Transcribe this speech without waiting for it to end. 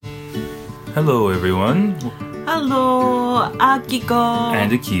Hello, everyone. Hello, Akiko.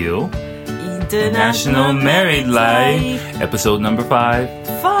 And Akil. International Married Life. Episode number 5.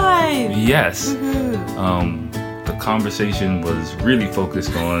 5. Yes. The conversation was really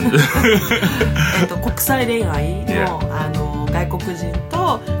focused on 国際恋愛の、Yeah. 外国人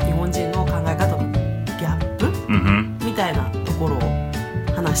と日本人の考え方のギャップ、みたいなところを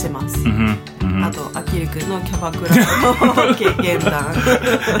話してます。あと、アキル君のキャバクラの経験談、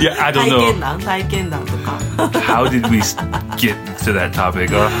Yeah, I don't know. 体験談とか。How did we get to that topic?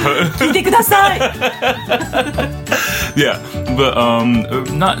 聞いてください。Yeah, but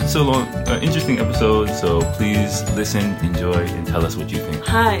not so long. Interesting episode. So please listen, enjoy, and tell us what you think.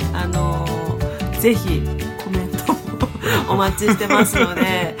 はい、ぜひコメントもお待ちしてますの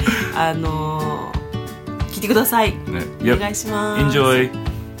で、聞いてください。Yep. お願いします。Enjoy.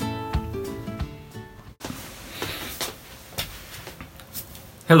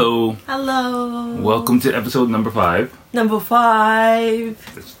 Hello. Hello. Welcome to episode number 5. Number 5.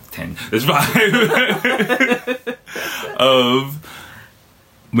 That's 10. That's 5. Of.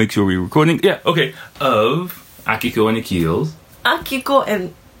 Make sure we're recording. Yeah, okay. Of Akiko and Akil's. Akiko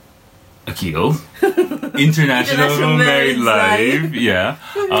and Akil. International Married Life. Yeah.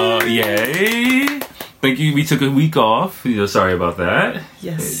 Yay. Thank you. We took a week off. Sorry about that.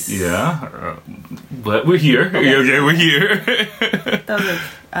 Yes. Yeah. But we're here. Okay, we're here. 多分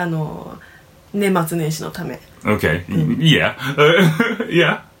年末年始のため。Okay. Yeah.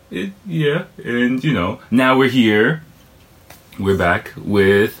 Yeah. Yeah. And, now we're here. We're back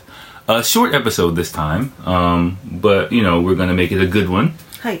with a short episode this time. But, we're going to make it a good one.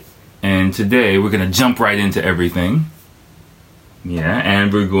 はい。And today we're going to jump right into everything. Yeah.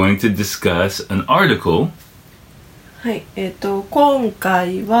 And we're going to discuss an article. はい。今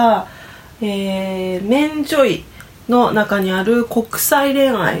回は、メンジョイの中にある国際恋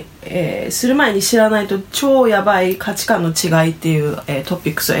愛、する前に知らないと超やばい価値観の違いっていう、トピ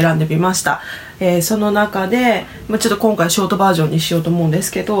ックスを選んでみました。その中で、ちょっと今回ショートバージョンにしようと思うんで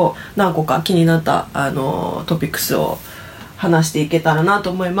すけど、何個か気になったトピックスを話していけたらなと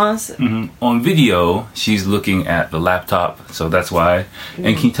思います。On video, she's looking at the laptop, so that's why.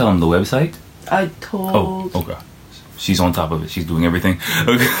 And can you tell them the website? I told. Oh, okay. She's on top of it. She's doing everything.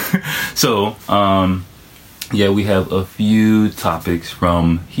 Okay. So, yeah, we have a few topics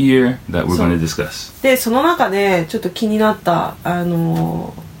from here that we're going to discuss. で、その中でちょっと気になった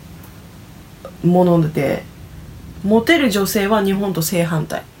もので、モテる女性は日本と正反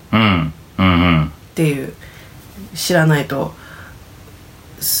対っていう知らないと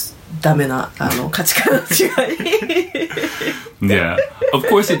ダメな価値観の違い。Yeah, of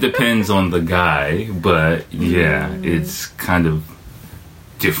course it depends on the guy, but yeah, it's kind of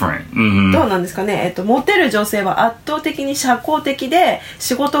different. どうなんですかね。モテる女性は圧倒的に社交的で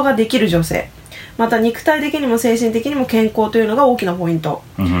仕事ができる女性。また肉体的にも精神的にも健康というのが大きなポイント。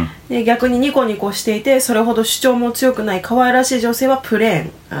で、逆にニコニコしていてそれほど主張も強くない可愛らしい女性はプ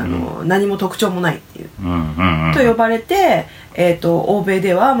レーン、何も特徴もないっていう、と呼ばれて、欧米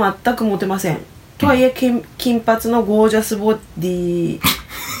では全くモテません。とはいえ金髪のゴージャスボディっ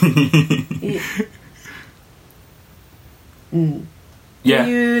て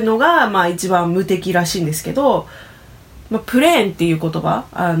いうのが、一番無敵らしいんですけど、プレーンっていう言葉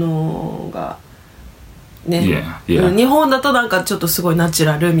がね、日本だとなんかちょっとすごいナチュ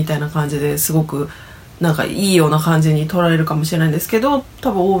ラルみたいな感じですごくなんかいいような感じに捉えるかもしれないんですけど、多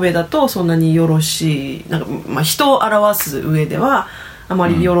分欧米だとそんなによろしい、なんか、人を表す上ではあま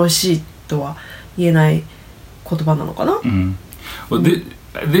りよろしいとは言えない言葉なのかな。Well,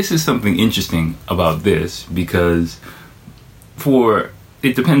 this is something interesting about this because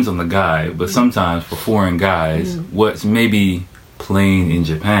it depends on the guy, but sometimes for foreign guys, what's maybe plain in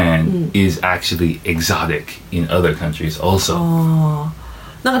Japan is actually exotic in other countries also.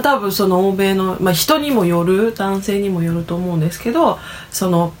 なんか多分その欧米の、人にもよる、男性にもよると思うんですけど、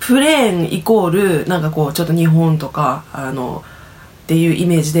そのプレーンイコールなんかこうちょっと日本とかっていうイ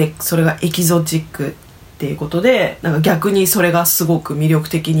メージで、それがエキゾチックっていうことで、なんか逆にそれがすごく魅力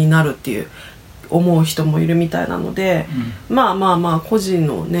的になるっていう思う人もいるみたいなので、個人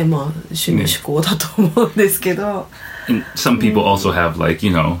のね、趣味嗜好だと思うんですけど。And some people also have like,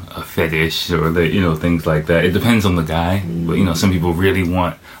 a fetish or things like that. It depends on the guy, but some people really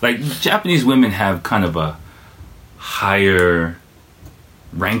want, like Japanese women have kind of a higher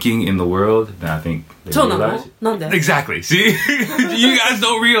ranking in the world than I think they そうなの？ realize. なんで？ Exactly. See? You guys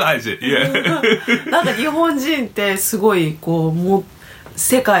don't realize it. Yeah. なんか日本人ってすごいこう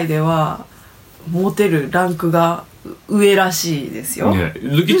世界ではモテるランクが上らしいですよ。Yeah,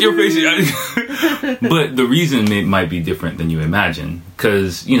 look at your face. But the reason it might be different than you imagine,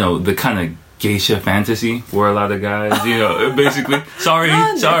 because you know the kind of geisha fantasy for a lot of guys. You know, basically. Sorry.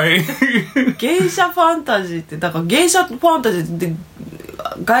 ゲイシャファンタジーってだからゲイシャファンタジーって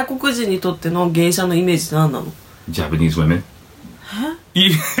外国人にとってのゲイシャのイメージって何なの？ Japanese women.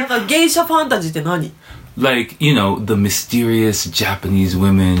 だからゲイシャファンタジーって何？ Like, you know, the mysterious Japanese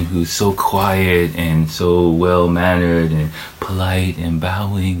women who's so quiet and so well-mannered and polite and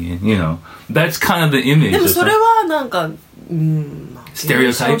bowing and, you know, that's kind of the image. でもそれはなんか、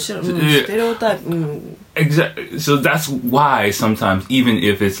stereotype? ステレオタイプ、Exactly. So that's why sometimes, even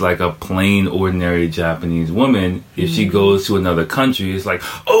if it's like a plain, ordinary Japanese woman, if she goes to another country, it's like,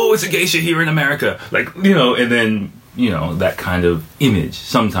 oh, it's a geisha here in America. Like, you know, and then, you know, that kind of image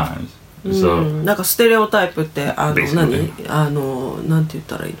sometimes. So, なんかステレオタイプって何なんて言っ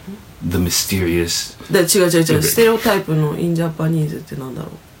たらいいの？ The mysterious. で違うステレオタイプのインジャパニーズってなんだろ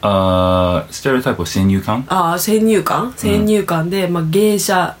う？ステレオタイプは先入観？先入観で、まあ、芸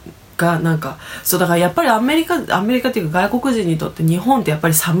者がなんかそうだからやっぱりアメリカっていうか外国人にとって日本ってやっぱ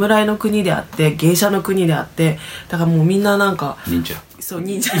り侍の国であって芸者の国であってだからもうみんななんか忍者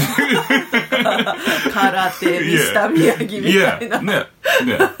空手ミスター宮城みたいな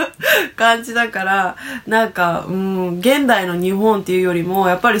感じだからなんか、現代の日本っていうよりも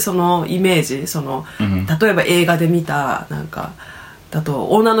やっぱりそのイメージ例えば映画で見たなんかだと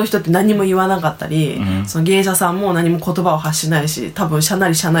女の人って何も言わなかったり、その芸者さんも何も言葉を発しないし多分シャナ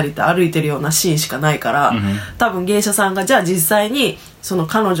リって歩いてるようなシーンしかないから、多分芸者さんがじゃあ実際にその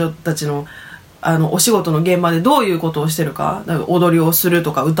彼女たちのお仕事の現場でどういうことをしてるか、だから踊りをする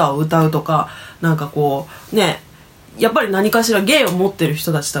とか歌を歌うとかなんかこうねやっぱり何かしら芸を持ってる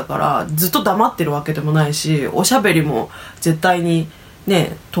人たちだからずっと黙ってるわけでもないしおしゃべりも絶対に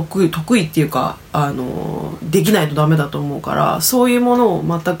ね得意っていうかできないとダメだと思うからそういうものを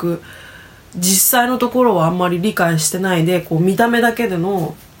全く実際のところはあんまり理解してないでこう見た目だけで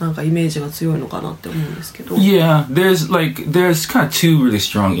のなんかイメージが強いのかなって思うんですけど。Yeah, there's kind of two really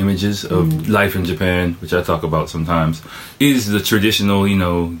strong images of life in Japan, which I talk about sometimes. Is the traditional, you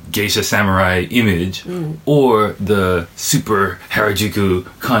know, geisha samurai image, or the super Harajuku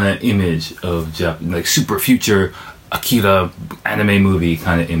kind of image of like super future Akira anime movie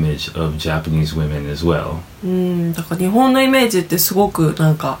kind of image of Japanese women as well. だから日本のイメージってすごく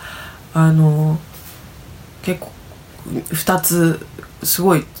なんか結構2つす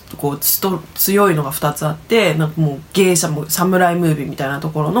ごいこう強いのが2つあってなんかもう芸者もサムライムービーみたいなと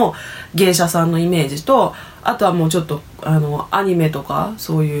ころの芸者さんのイメージとあとはもうちょっとアニメとか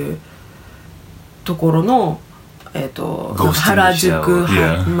そういうところの原宿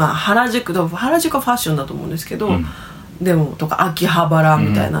まあ原宿はファッションだと思うんですけど、でもとか秋葉原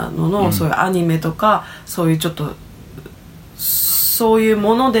みたいなのの、そういうアニメとかそういうちょっとそういう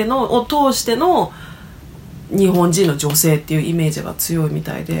ものでのを通しての日本人の女性っていうイメージが強いみ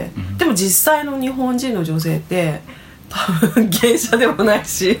たいで、でも実際の日本人の女性って多分芸者でもない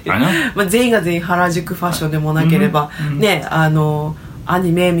し、まあ全員が全員原宿ファッションでもなければ、ねア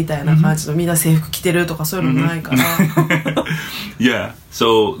ニメみたいな感じのみんな制服着てるとかそういうのもないから。Yeah,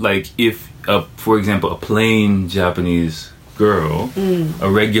 so like if for example a plain Japanese girl, a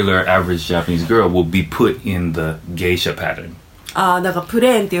regular average Japanese girl will be put in the geisha pattern. だからプ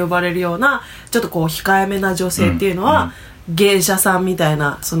レーンって呼ばれるようなちょっとこう控えめな女性っていうのは、芸者さんみたい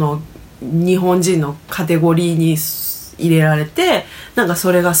なその日本人のカテゴリーに入れられてなんか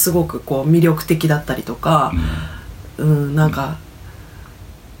それがすごくこう魅力的だったりとか、なんか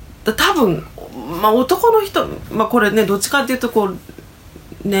多分、まあ、男の人、まあ、これねどっちかっていうとこ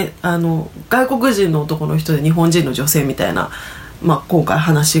うね外国人の男の人で日本人の女性みたいな、まあ、今回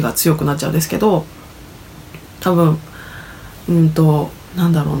話が強くなっちゃうんですけど多分な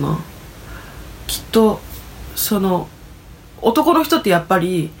んだろうなきっとその男の人ってやっぱ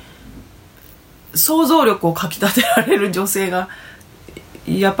り想像力をかきたてられる女性が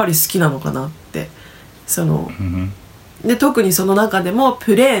やっぱり好きなのかなってで特にその中でも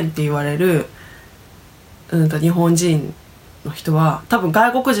プレーンって言われる、日本人の人は多分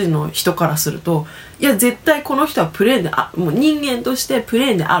外国人の人からするといや絶対この人はプレーンでもう人間としてプ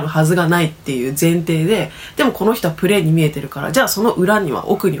レーンであるはずがないっていう前提ででもこの人はプレーンに見えてるからじゃあその裏には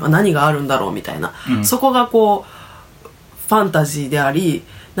奥には何があるんだろうみたいな、そこがこうファンタジーであり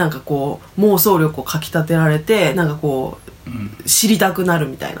なんかこう妄想力をかきたてられてなんかこう知りたくなる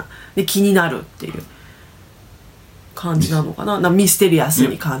みたいなで気になるっていう感じなのかな、ミステリアス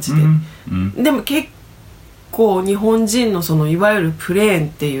に感じて、でも結構日本人のそのいわゆるプレーン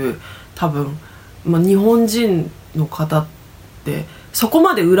っていう多分、日本人の方ってそこ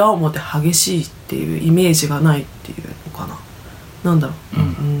まで裏表激しいっていうイメージがないっていうのかな。なんだろう、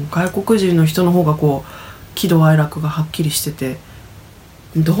外国人の人の方がこう喜怒哀楽がはっきりしてて、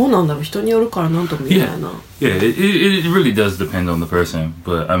どうなんだろう、人によるからなんとも言えないな。Yeah, it really does depend on the person,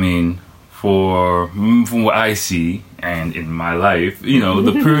 but I mean, from what I see and in my life, you know,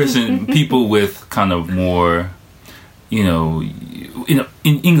 the person, people with kind of more, you know,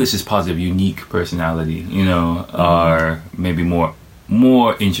 in English is positive, unique personality, you know, are maybe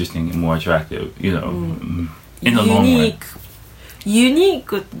more interesting and more attractive, you know, in the long run. ユニー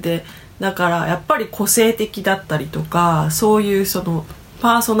クってだからやっぱり個性的だったりとか、そういうその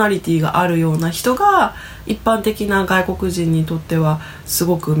パーソナリティがあるような人が一般的な外国人にとってはす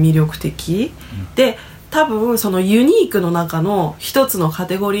ごく魅力的、で多分そのユニークの中の一つのカ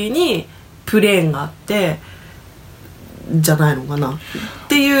テゴリーにプレーンがあってじゃないのかなっ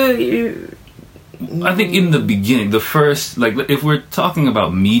ていう。I think in the beginning, the first, like if we're talking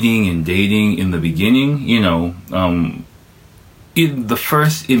about meeting and dating in the beginning, you know, in the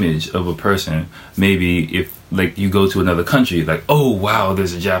first image of a person, maybe if like you go to another country, like, oh wow,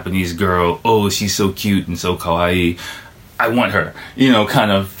 there's a Japanese girl, oh she's so cute and so kawaii, I want her, you know,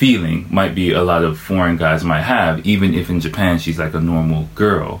 kind of feeling might be a lot of foreign guys might have, even if in Japan she's like a normal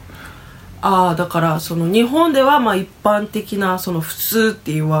girl. だからその日本ではまあ一般的なその普通っ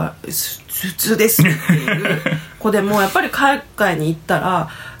ていうは普通ですっていう子でもやっぱり海外に行ったら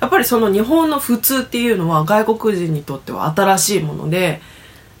やっぱりその日本の普通っていうのは外国人にとっては新しいもので、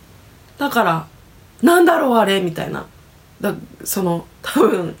だからなんだろうあれみたいな、その多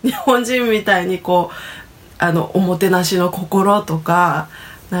分日本人みたいにこうおもてなしの心とか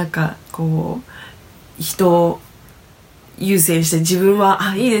なんかこう人を優先して自分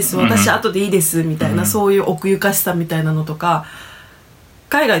はいいです私後でいいですみたいな、そういう奥ゆかしさみたいなのとか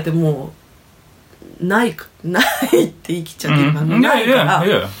海外ってもうないって言い切っちゃってるからないから、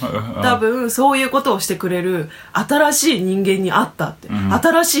多分そういうことをしてくれる新しい人間に会ったって、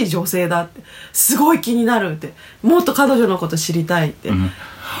新しい女性だってすごい気になるって、もっと彼女のこと知りたいってい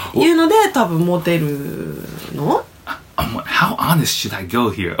うので多分モテるの。How honest should I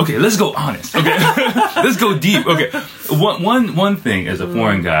go here? Okay, let's go honest. Okay, let's go deep. Okay, one thing as a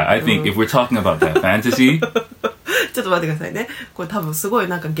foreign guy, I think if we're talking about that fantasy, ちょっと待ってくださいね。これ多分すごい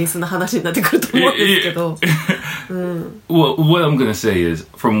なんかゲスな話になってくると思うんですけど。Well, what I'm gonna say is,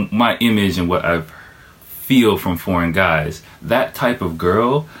 from my image and what I feel from foreign guys, that type of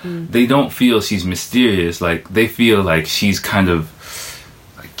girl, they don't feel she's mysterious. Like they feel like she's kind of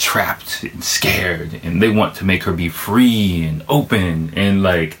trapped and scared, and they want to make her be free and open, and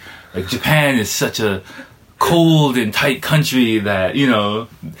like Japan is such a cold and tight country that, you know,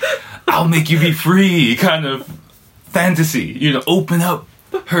 I'll make you be free kind of fantasy, you know, open up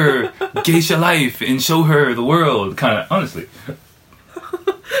her geisha life and show her the world kind of, honestly.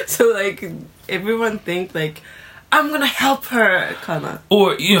 So like everyone think like I'm gonna help her kind of,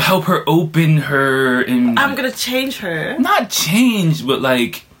 or you know, help her open her, and I'm gonna change her, not change but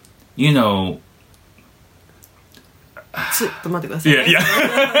like, you know, ちょっと待ってください、ね。いや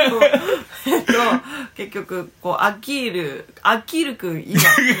結局こうアキールくん曰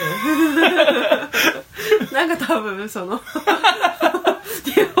くなんか多分その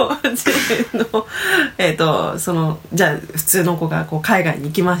日本人のそのじゃあ普通の子がこう海外に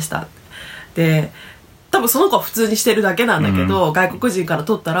行きましたで。多分その子は普通にしてるだけなんだけど、外国人から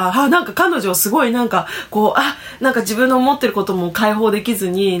とったらなんか彼女すごいなんかこうなんか自分の思ってることも解放できず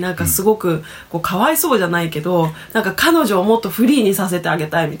になんかすごくこうかわいそうじゃないけど、なんか彼女をもっとフリーにさせてあげ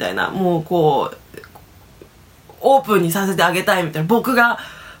たいみたいな、もうこうオープンにさせてあげたいみたいな、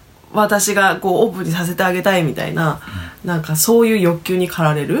私がこうオープンにさせてあげたいみたいな、なんかそういう欲求に駆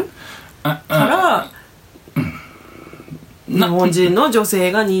られるから日本人の女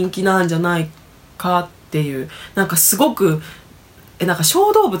性が人気なんじゃないかっていう、なんかすごくなんか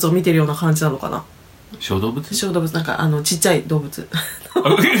小動物を見てるような感じなのかな。小動物なんかちっちゃい動物ス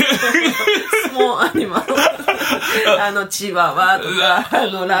モーアニマルチワワとか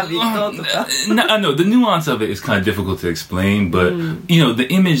ラビットとかI know the nuance of it is kind of difficult to explain, but you know the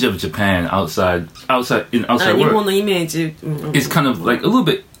image of Japan outside world 日本のイメージ is kind of like a little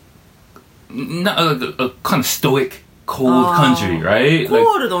bit not a kind of stoic cold country, right? コ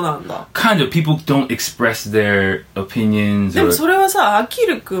ールドなんだ。Kind of people don't express their opinions. でもそれはさ、アキ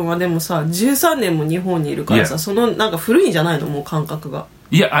ル君はでもさ、13年も日本にいるからさ、そのなんか古いんじゃないの、もう感覚が。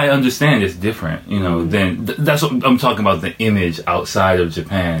Yeah, I understand it's different, you know. Then that's what I'm talking about, the image outside of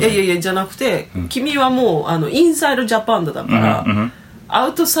Japan. いやじゃなくて、君はもうインサイドジャパンだから、ア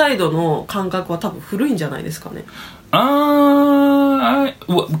ウトサイドの感覚は多分古いんじゃないですかね。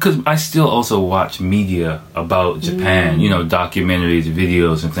because I still also watch media about Japan, documentaries,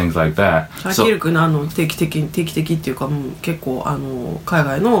 videos, and things like that. アキル君の定期的っていうか結構海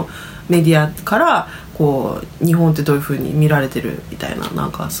外のメディアからこう日本ってどういう風に見られてるみたいなな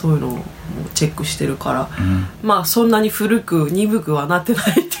んかそういうのをチェックしてるから、まあそんなに古く鈍くはなってな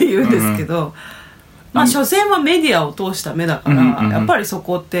いっていうんですけど、まあ所詮はメディアを通した目だから、やっぱりそ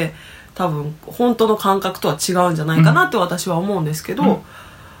こって多分本当の感覚とは違うんじゃないかなって私は思うんですけど、こ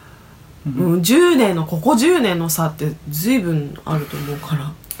こ10年の差って随分あると思うか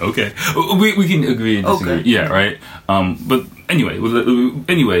ら。Okay, we can agree and disagree. Okay. Yeah, right. But anyway,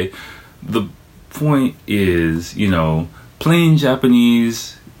 the point is, plain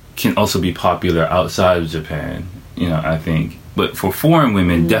Japanese can also be popular outside of Japan. I think. But for foreign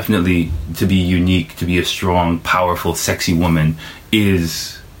women, definitely to be unique, to be a strong, powerful, sexy woman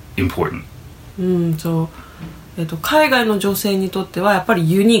is important. そう。海外の女性にとってはやっぱり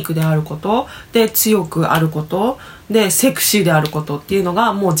ユニークであることで強くあることでセクシーであることっていうの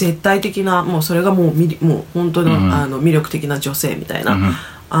がもう絶対的なもうそれがもう本当の、魅力的な女性みたいな、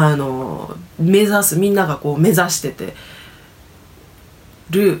目指すみんながこう目指してて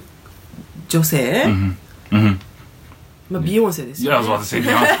る女性、まあビヨンセですよね。Yeah, I was about to say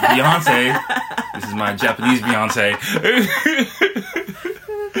Beyonce. This is my Japanese Beyonce.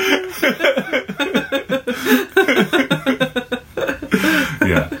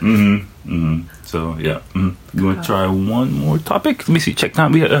 Yeah. So yeah. You want to try one more topic? Let me see. Check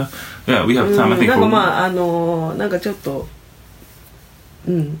time. We have time. I think. なんかまあなんかちょっと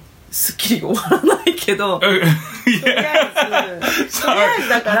すっきり終わらないけど、とりあえず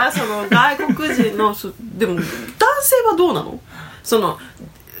だからその外国人のでも男性はどうなの？その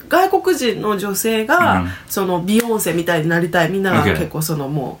外国人の女性がそのビヨンセみたいになりたいみんなが結構その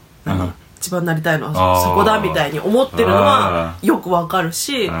もう一番なりたいのはそこだみたいに思ってるのはよくわかる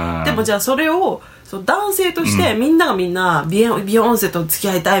し、でもじゃあそれを男性としてみんながみんなビヨンセと付き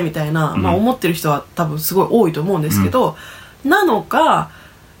合いたいみたいな、まあ思ってる人は多分すごい多いと思うんですけど、なのか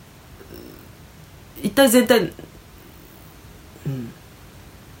一体全体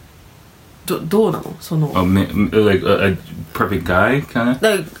どうなのその、like a perfect guy kind of?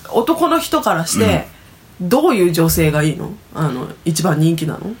 男の人からしてどういう女性がいいの？一番人気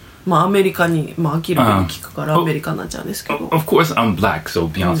なの？まあアメリカにまあアキルに聞くからアメリカになっちゃうんですけど。Of course I'm black, so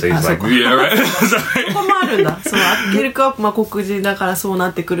Beyonce is like yeah, right. そこもあるんだ。そのアキルはまあ黒人だからそうな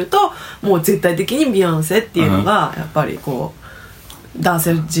ってくるともう絶対的にビヨンセっていうのがやっぱりこう男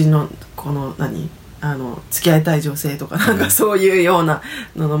性陣のこの付き合いたい女性とかなんかそういうような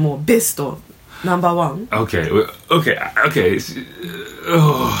ののもうベストナンバーワン。Okay.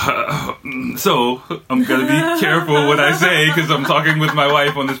 So I'm gonna be careful what I say because I'm talking with my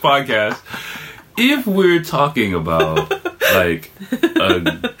wife on this podcast. If we're talking about like a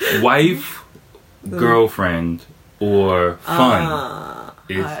wife, girlfriend, or fun,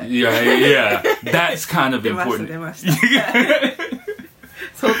 yeah, that's kind of important. 出ました。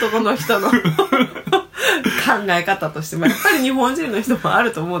そう男の人の考え方として、まあ、やっぱり日本人の人もあ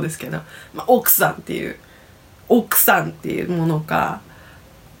ると思うんですけど、まあ、奥さんっていうものか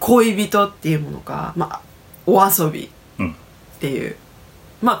恋人っていうものか、まあ、お遊びっていう、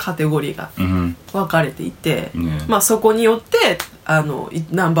まあ、カテゴリーが分かれていて、まあ、そこによって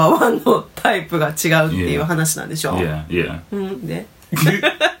ナンバーワンのタイプが違うっていう話なんでしょう。で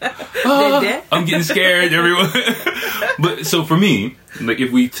I'm getting scared, everyone. But so for me, like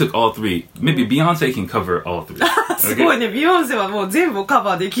if we took all three, maybe Beyonce can cover all three. すごいね、ビヨンセはもう全部カ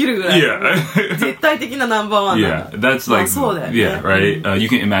バーできるぐらい。絶対的なナンバーワンだ。Yeah, that's like, そうだよね。Yeah, right? You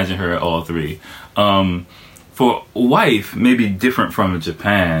can imagine her at all three. For wife, maybe different from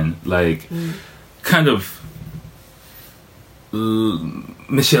Japan, like kind of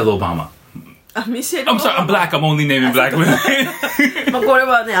Michelle Obama. I'm sorry, I'm black. I'm only naming black women. まあこれ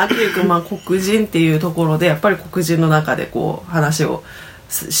はね、アキル君、まあ黒人っていうところでやっぱり黒人の中でこう話を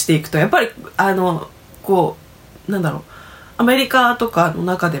していくとやっぱりこうなんだろう、アメリカとかの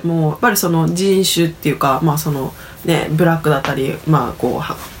中でもやっぱりその人種っていうか、まあそのねブラックだったり、まあこう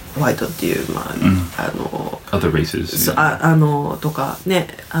ホワイトっていうまあother races とかね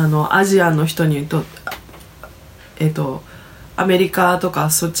アジアの人に言うとアメリカとか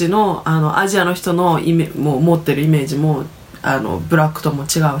そっちのアジアの人のもう持ってるイメージもブラックとも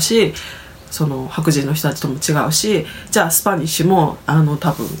違うし、その白人の人たちとも違うし、じゃあスパニッシュも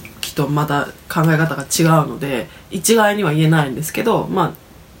多分きっとまた考え方が違うので一概には言えないんですけど、まあ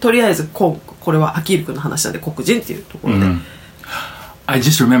とりあえずこれはアキール君の話なんで黒人っていうところで。I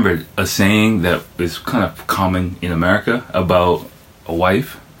just remembered a saying that is kind of common in America about a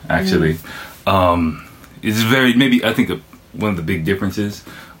wife, actually. It's very, maybe I think one of the big differences.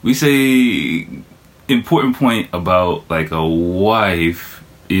 We say important point about like a wife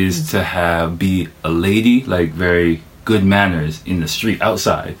is to be a lady, like very good manners in the street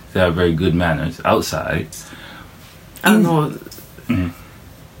outside. To have very good manners outside.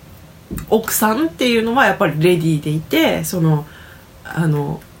 奥さんっていうのはやっぱりレディーでいて、す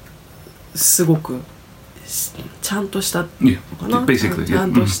ごくちゃんとしたのかな、basically, ちゃ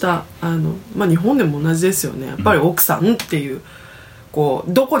んとした、日本でも同じですよね。やっぱり奥さんっていう、こ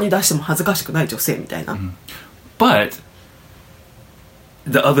うどこに出しても恥ずかしくない女性みたいな。But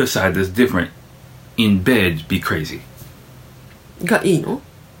the other side is different. In bed, be crazy. がいいの?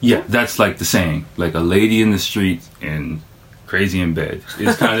 Yeah, that's like the saying. Like a lady in the street and crazy in bed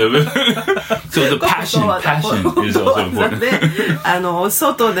is kind of so the passion is also important.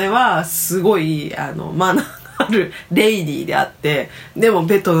 外ではすごいマナーあるレイディーであって、でも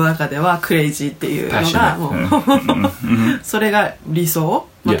ベッドの中ではクレイジーっていうのがもうそれが理想。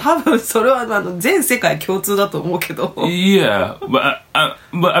多分それは全世界共通だと思うけど。Yeah, but I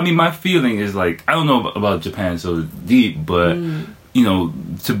mean, my feeling is like, I don't know about Japan so deep, but you know,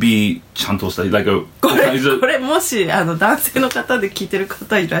 to be ちゃんとした like a これもし男性の方で聞いてる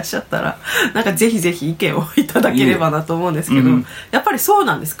方いらっしゃったら、なんかぜひぜひ意見をいただければなと思うんですけど、やっぱりそう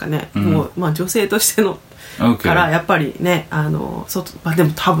なんですかね。もう女性としてのからやっぱりね、で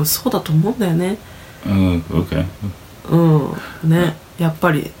も多分そうだと思うんだよね。Okay. ね、やっ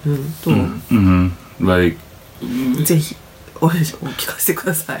ぱりどう？Like ぜひお聞かせてく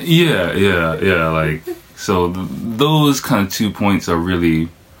ださい。Yeah. Like so, those kind of 2 points are really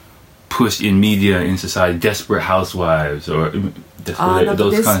pushed in media, in society. Desperate Housewives or those kind of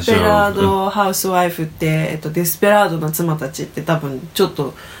shows. デスペラードハウスワイフって、デスペラードな妻たちって多分ちょっ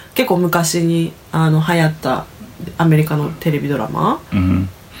と結構昔に流行ったアメリカのテレビドラマ。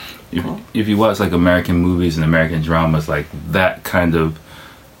If you watch like American movies and American dramas, like that kind of,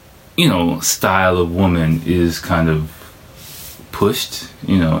 you know, style of woman is kind of pushed,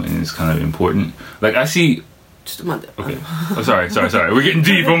 you know, and it's kind of important. Like I see. ちょっと待って。Okay. Oh, sorry. We're getting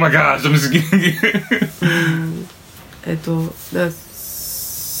deep. Oh my gosh. I'm just getting.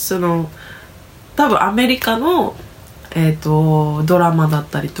 多分アメリカのドラマだっ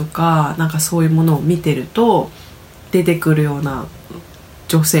たりとか、なんかそういうものを見てると出てくるような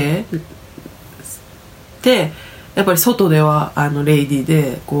女性ってやっぱり外ではレイディー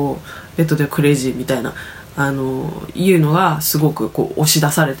でこうベッドではクレイジーみたいないうのがすごくこう押し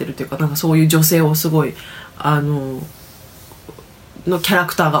出されてるというか、なんかそういう女性をすごいのキャラ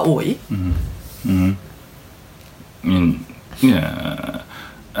クターが多い。Yeah.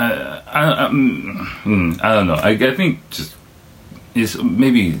 I don't know. I think just it's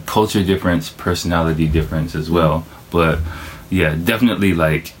maybe culture difference, personality difference as well. But yeah, definitely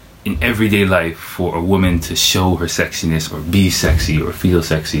like in everyday life for a woman to show her sexiness or be sexy or feel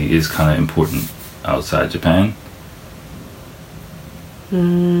sexy is kind of important outside Japan.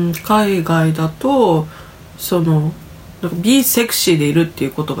 海外だとなんかbe sexyでいるってい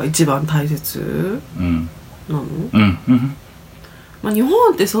うことが一番大切なの？日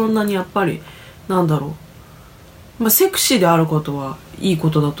本ってそんなにやっぱりなんだろう、セクシーであることはいい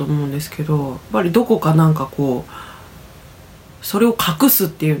ことだと思うんですけど、やっぱりどこかなんかこうそれを隠すっ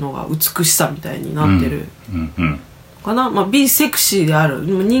ていうのが美しさみたいになってるかな。be sexyである、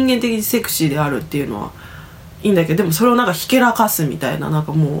人間的にセクシーであるっていうのはいいんだけど、でもそれをなんかひけらかすみたいな、なん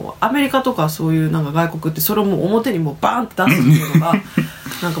かもうアメリカとかそういうなんか外国ってそれをもう表にもうバーンって出すっていうのが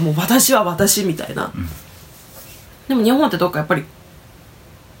なんかもう私は私みたいな。でも日本ってどっかやっぱり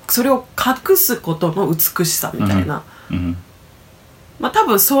それを隠すことの美しさみたいな、多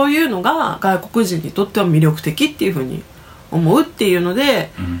分そういうのが外国人にとっては魅力的っていうふうに思うっていうので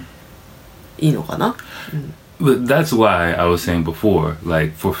いいのかな。But that's why I was saying before,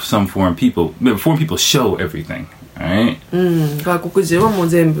 like for some foreign people show everything, right? 外国人はもう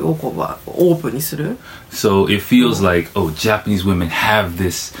全部をこうオープンにする。So it feels like, oh, Japanese women have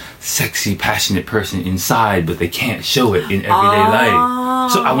this sexy, passionate person inside, but they can't show it in everyday life.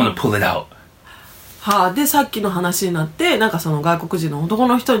 So I want to pull it out. でさっきの話になって、なんかその外国人の男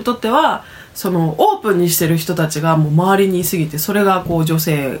の人にとってはそのオープンにしてる人たちがもう周りにいすぎて、それがこう女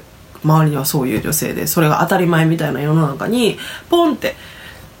性周りにはそういう女性でそれが当たり前みたいな世の中にポンって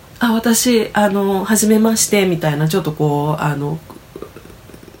私初めましてみたいな、ちょっとこう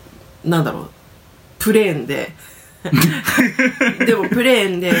なんだろうプレーンででもプレ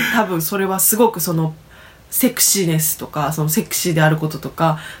ーンで多分それはすごくそのセクシーネスとかそのセクシーであることと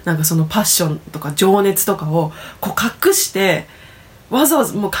か、なんかそのパッションとか情熱とかをこう隠して、わざわ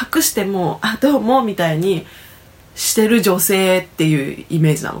ざもう隠してもどうもみたいにしてる女性っていうイ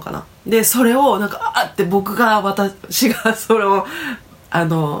メージなのかな。でそれをなんかって私がそれを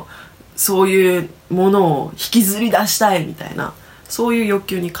そういうものを引きずり出したいみたいな、そういう欲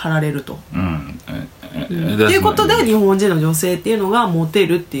求に駆られると、っていうことで日本人の女性っていうのがモテ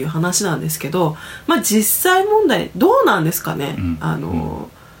るっていう話なんですけど、まあ実際問題どうなんですかね。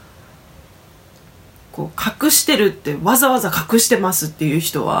こう隠してるって、わざわざ隠してますっていう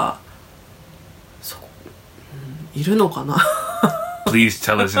人はいるのかな。Please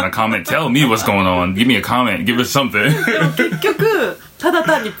tell us in a comment. Tell me what's going on. Give me a comment. Give us something. 結局ただ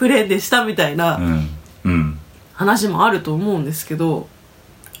単にプレーでしたみたいな話もあると思うんですけど、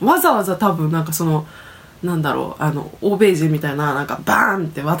わざわざ多分なんかそのなんだろう、欧米人みたいななんかバーンっ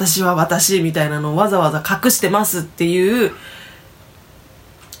て私は私みたいなのをわざわざ隠してますっていう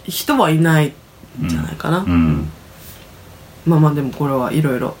人はいないんじゃないかな。まあまあでもこれはい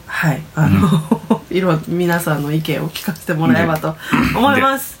ろいろはいいろいろ皆さんの意見を聞かせてもらえばと思い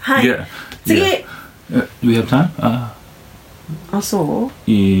ます。はい。次。Do we have time? あ、そう？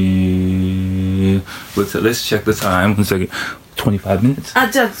 Yeah. Let's check the time. One second. 25 minutes. あ、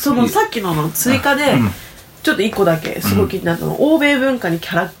じゃあそのさっきの追加でちょっと一個だけすごい気になったの、欧米文化にキ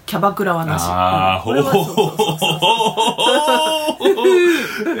ャバクラはなし。これは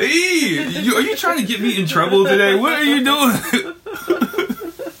Hey, are you trying to get me in trouble today? What are you doing?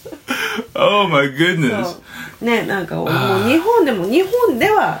 Oh my goodness. ね、なんかもう日本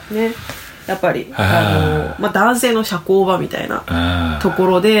ではね、やっぱりまあ男性の社交場みたいなとこ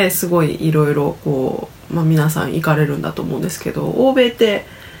ろですごいいろいろこう、まあ皆さん行かれるんだと思うんですけど、欧米って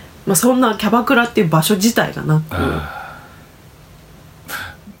まあそんなキャバクラっていう場所自体がなく。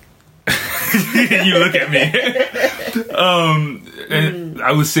You look at me. And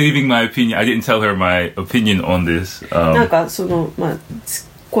I was saving my opinion. I didn't tell her my opinion on this. なんかそのまあ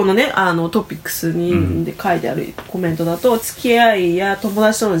このねトピックスにで書いてあるコメントだと、付き合いや友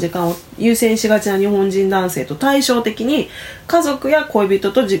達との時間を優先しがちな日本人男性と対照的に家族や恋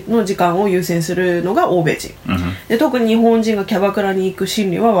人との時間を優先するのが欧米人、で特に日本人がキャバクラに行く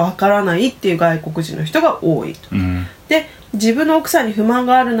心理はわからないっていう外国人の人が多いと、で自分の奥さんに不満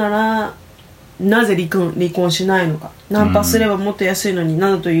があるならなぜ離婚しないのか、ナンパすればもっと安いのに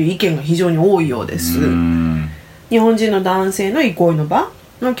などという意見が非常に多いようです。日本人の男性の憩いの場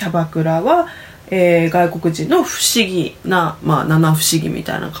のキャバクラは、外国人の不思議な、まあ七不思議み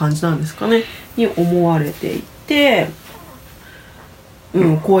たいな感じなんですかねに思われていて、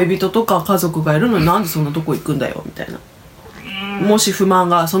恋人とか家族がいるのになんでそんなとこ行くんだよみたいな、もし不満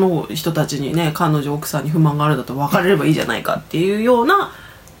がその人たちにね、彼女奥さんに不満があるんだと別れればいいじゃないかっていうような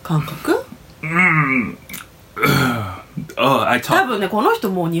感覚。多分ねこの人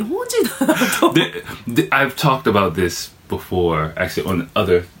もう日本人だとI've talked about this before, actually on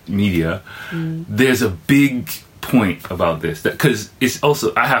other media. There's a big point about this because it's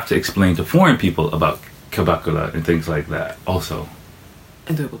also I have to explain to foreign people about kabakura and things like that also.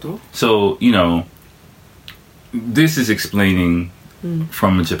 どういうこと？ So you know, this is explaining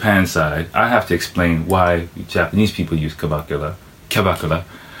from the Japan side. I have to explain why Japanese people use kabakura.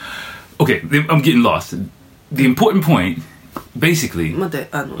 Okay, I'm getting lost. The important point, basically. 待って、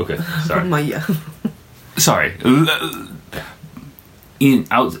Okay, sorry. まあいいや。Sorry. In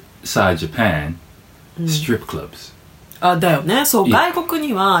outside Japan, strip clubs. あ、だよね。そう、外国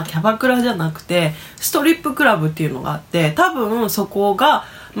にはキャバクラじゃなくてストリップクラブっていうのがあって、多分そこが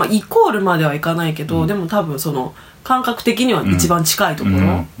まあイコールまではいかないけど、でも多分その感覚的には一番近いとこ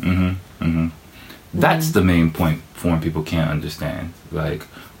ろ。That's the main point foreign people can't understand. Like,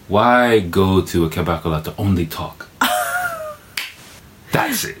 why go to a kabakura to only talk?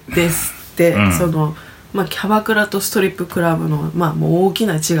 That's it. ですって、そのまあキャバクラとストリップクラブのまあもう大き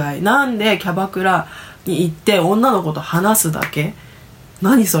な違い。なんでキャバクラに行って女の子と話すだけ？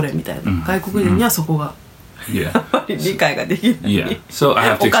何それみたいな。外国人にはそこがやっぱり理解ができない。So I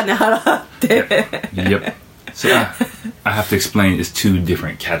have to お金払って。Yep. So I have to explain it's two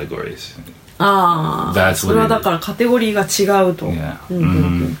different categories. ああ、それはだからカテゴリーが違うと。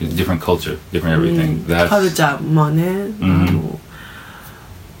Different culture, different everything. カルチャー、まあね、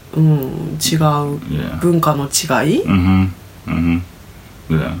違う文化の違い。Yeah,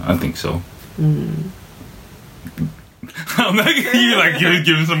 I think so. I'm not gonna you like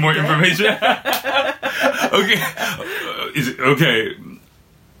give him some more information. Okay.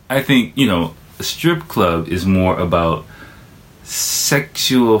 I think a strip club is more about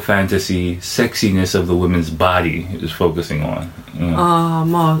sexual fantasy, sexiness of the woman's body is focusing on. ああ、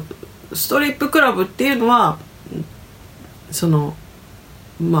まあストリップクラブっていうのはその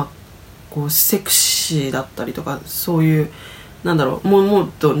まあこうセクシーだったりとかそういうなんだろう、もっ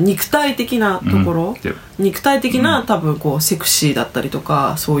と肉体的なところ、肉体的な多分こうセクシーだったりと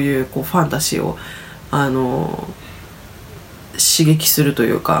か、そういうこうファンタジーを刺激すると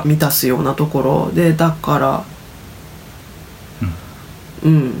いうか満たすようなところで、だから、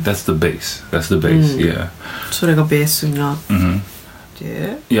That's the base. That's the base. Yeah. それがベースにあっ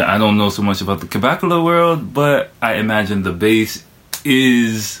て。Yeah, I don't know so much about the Kabakula world, but I imagine the base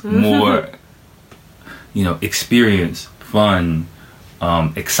is more, experience, fun,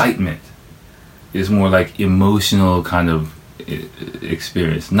 excitement. It's more like emotional kind of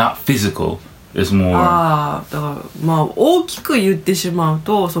experience, not physical. It's more. だからまあ大きく言ってしまう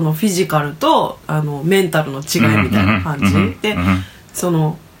と、そのフィジカルとメンタルの違いみたいな感じで、そ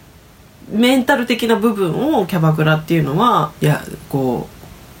のメンタル的な部分をキャバクラっていうのは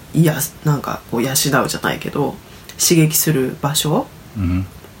なんかこう養うじゃないけど刺激する場所。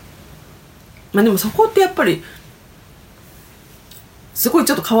まあでもそこってやっぱりすごい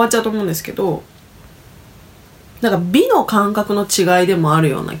ちょっと変わっちゃうと思うんですけど、なんか美の感覚の違いでもある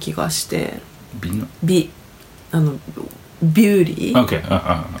ような気がして。ビューリ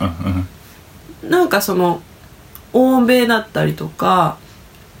ー、なんかその欧米だったりとか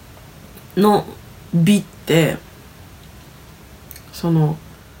の美ってその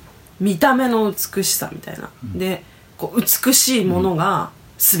見た目の美しさみたいな、でこう美しいものが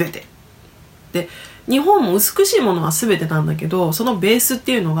全て、で日本も美しいものは全てなんだけど、そのベースっ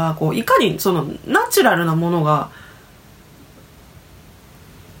ていうのがこういかにそのナチュラルなものが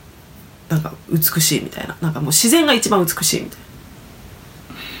なんか美しいみたいな、なんかもう自然が一番美しいみたい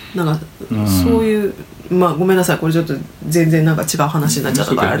な、なんかそういう、まあごめんなさい、これちょっと全然なんか違う話になっちゃっ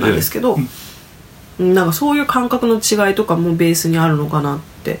たからあれなんですけど、なんかそういう感覚の違いとかもベースにあるのかなっ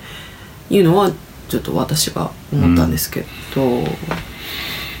ていうのはちょっと私が思ったんですけど、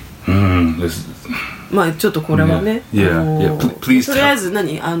まあちょっとこれはね、とりあえずア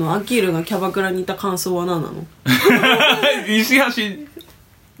キールがキャバクラにいた感想は何なの？ You see how she...You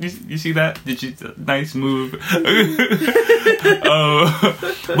see that? Nice move.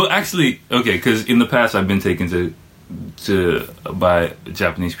 But actually, okay, because in the past I've been taken by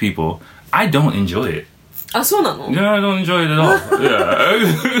Japanese people. I don't enjoy it. あ、そうなの？ Yeah, I don't enjoy it at all. Yeah.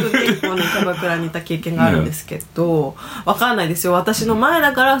 結構ね、キャバクラにいた経験があるんですけど、わかんないですよ。私の前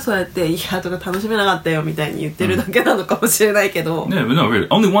だからそうやっていやとか楽しめなかったよみたいに言ってるだけなのかもしれないけど。Yeah, but no, really.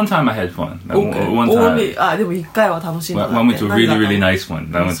 Only one time I had fun. One time. でも一回は楽しんだ。I went to a really, really nice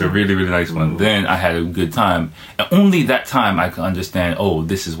one. I went to a really, really nice one. Then I had a good time. And only that time I could understand, oh,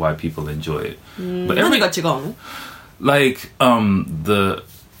 this is why people enjoy it. But 何が違うの？ Like,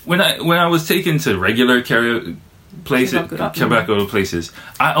 when I was taken to regular karaoke places,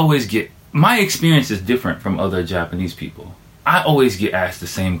 I always get, my experience is different from other Japanese people. I always get asked the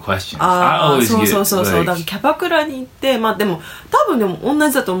same questions. I always get そうだからキャバクラに行って、まあでも多分でも同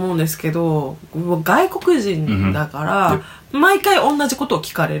じだと思うんですけど、外国人だから、毎回同じことを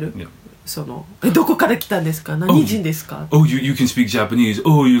聞かれる。そのどこから来たんですか？何人ですか？ Oh, you can speak Japanese.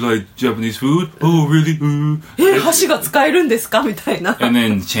 Oh, you like Japanese food? Oh, really? 箸が使えるんですか？みたいな。And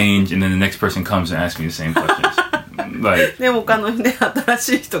then change, and then the next person comes and asks me the same questions. Like, でも新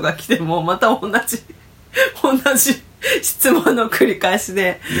しい人が来てもまた同じ質問の繰り返し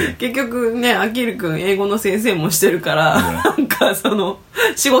で、結局ね、アキル君英語の先生もしてるから、なんかその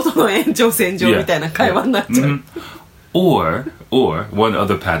仕事の延長線上みたいな会話になっちゃう。Or one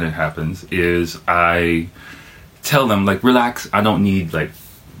other pattern happens is I tell them like, relax, I don't need like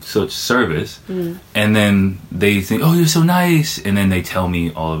such service, and then they think, oh, you're so nice, and then they tell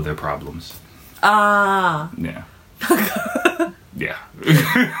me all of their problems. Yeah. Yeah.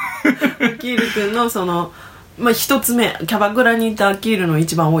 アキール君のその、まあ一つ目、キャバクラにいたアキールの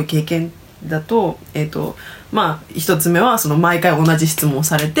一番多い経験だと、まあ一つ目はその毎回同じ質問を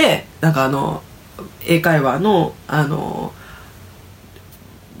されて、なんか英会話の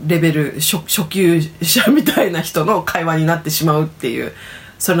レベル初級者みたいな人の会話になってしまうっていう、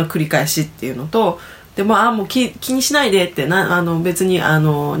それの繰り返しっていうのと、でももう気にしないでって別に日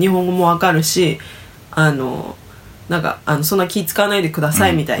本語もわかるし、なんかそんな気使わないでくださ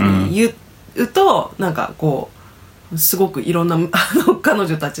いみたいに言うと、なんかこうすごくいろんな彼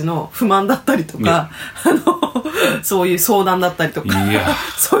女たちの不満だったりとか、そういう相談だったりとか、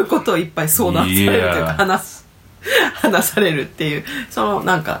そういうことをいっぱい相談されるというか、話されるっていう、その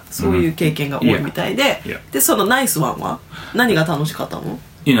なんかそういう経験が多いみたいで、でそのナイスワンは何が楽しかったの？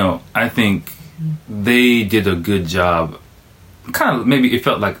 You know, I think they did a good job. Kind of maybe it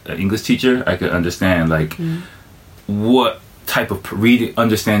felt like an English teacher. I could understand like what type of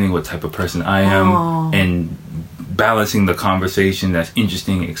understanding what type of person I am and balancing the conversation that's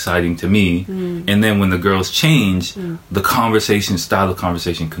interesting, exciting to me, and then when the girls change, the style of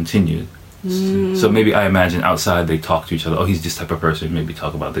conversation continued. So maybe I imagine outside they talk to each other. Oh, he's this type of person. Maybe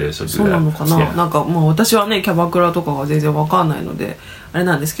talk about this or do that. そうなのかな。Yeah. なんかまあ私はねキャバクラとかが全然わかんないのであれ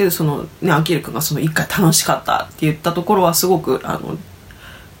なんですけど、そのねアキール君がその一回楽しかったって言ったところはすごく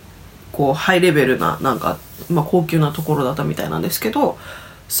こうハイレベルななんかまあ高級なところだったみたいなんですけど、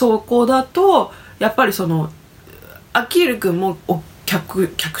そこだとやっぱりそのアキール君も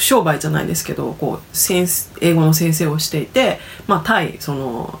客商売じゃないですけどこう英語の先生をしていて、まあ、対そ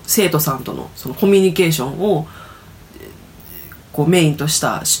の生徒さんとのそのコミュニケーションをこうメインとし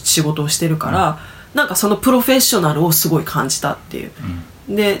た仕事をしてるから、なんかそのプロフェッショナルをすごい感じたっていう、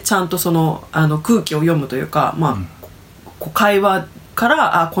でちゃんとその空気を読むというか、まあこう会話か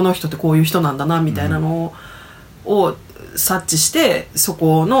らこの人ってこういう人なんだなみたいなのを察知して、そ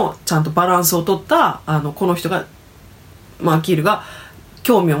このちゃんとバランスを取ったこの人がまあ、アキールが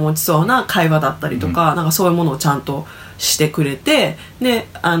興味を持ちそうな会話だったりとか、なんかそういうものをちゃんとしてくれて、で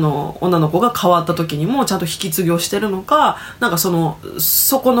女の子が変わった時にもちゃんと引き継ぎをしてるのか、なんかそ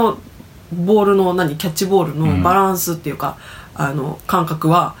このボールのキャッチボールのバランスっていうか、感覚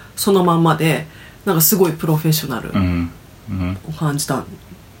はそのまんまで、なんかすごいプロフェッショナルを感じたっ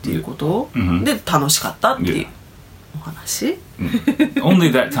ていうこと、で楽しかったっていうお話。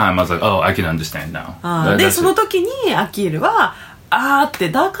Only that time I was like, oh, I can understand now. でその時にアキールはって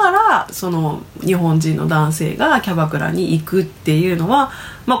だからその日本人の男性がキャバクラに行くっていうのは、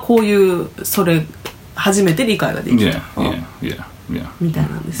まあこういうそれ初めて理解ができた、みたい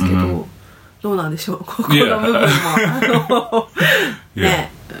なんですけど、どうなんでしょうここの部分もね。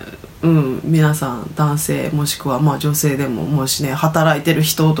皆さん男性もしくはまあ女性でももしね働いてる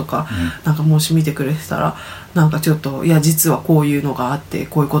人とか、なんかもし見てくれてたらなんかちょっといや実はこういうのがあって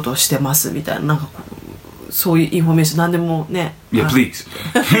こういうことをしてますみたいな、なんかそういうインフォメーション何でもね、Yeah, please.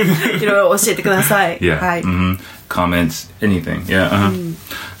 いろいろ教えてください。Yeah. はい。Comments, anything. Yeah.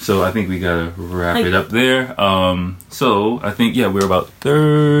 So I think we gotta wrap it up there. So I think we're about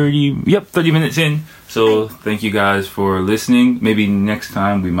 30 minutes in. So thank you guys for listening. Maybe next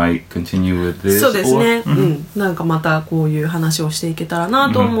time we might continue with this. そうですね。なんかまたこういう話をしていけたらな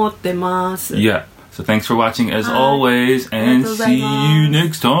と思ってます。Yeah. So thanks for watching as always, and see you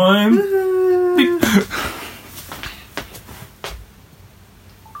next time.